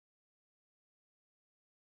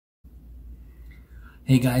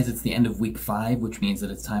Hey guys, it's the end of week 5, which means that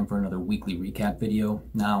it's time for another weekly recap video.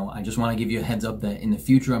 Now, I just want to give you a heads up that in the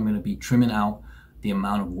future I'm going to be trimming out the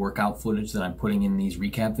amount of workout footage that I'm putting in these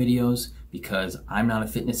recap videos because I'm not a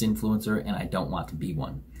fitness influencer and I don't want to be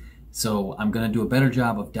one. So I'm going to do a better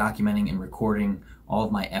job of documenting and recording all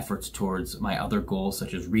of my efforts towards my other goals,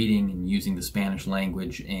 such as reading and using the Spanish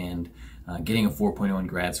language and getting a 4.0 in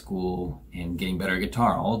grad school and getting better at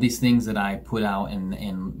guitar. All of these things that I put out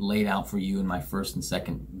and laid out for you in my first and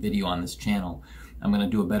second video on this channel, I'm going to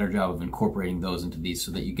do a better job of incorporating those into these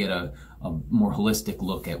so that you get a more holistic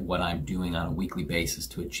look at what I'm doing on a weekly basis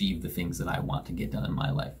to achieve the things that I want to get done in my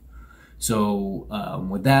life. So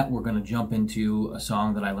with that, we're going to jump into a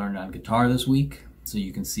song that I learned on guitar this week so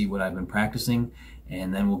you can see what I've been practicing,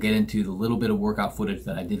 and then we'll get into the little bit of workout footage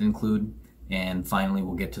that I did include, and finally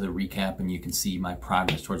we'll get to the recap and you can see my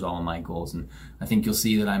progress towards all of my goals. And I think you'll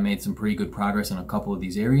see that I made some pretty good progress in a couple of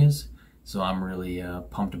these areas, so I'm really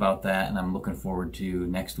pumped about that, and I'm looking forward to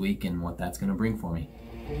next week and what that's going to bring for me.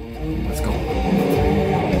 Let's go.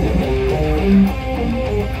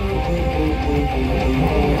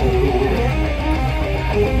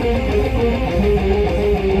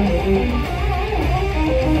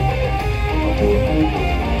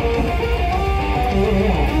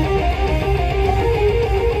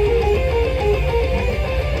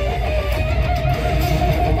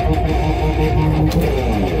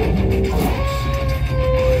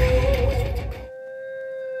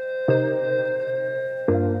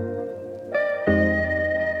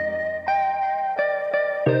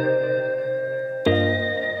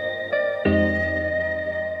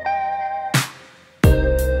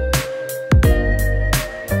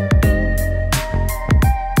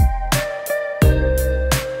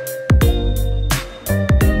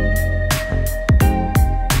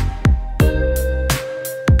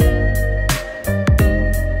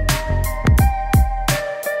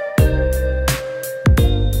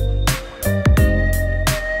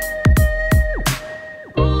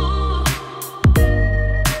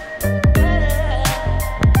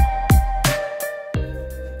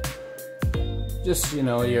 Just, you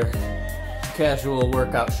know, your casual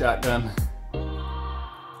workout shotgun.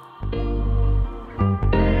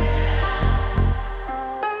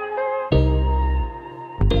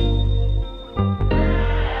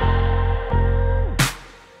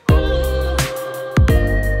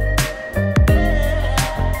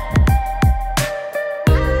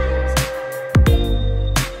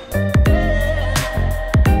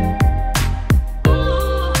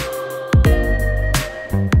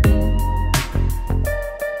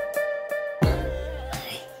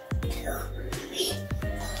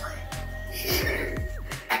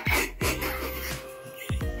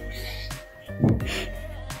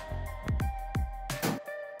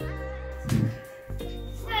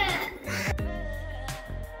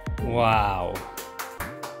 Wow.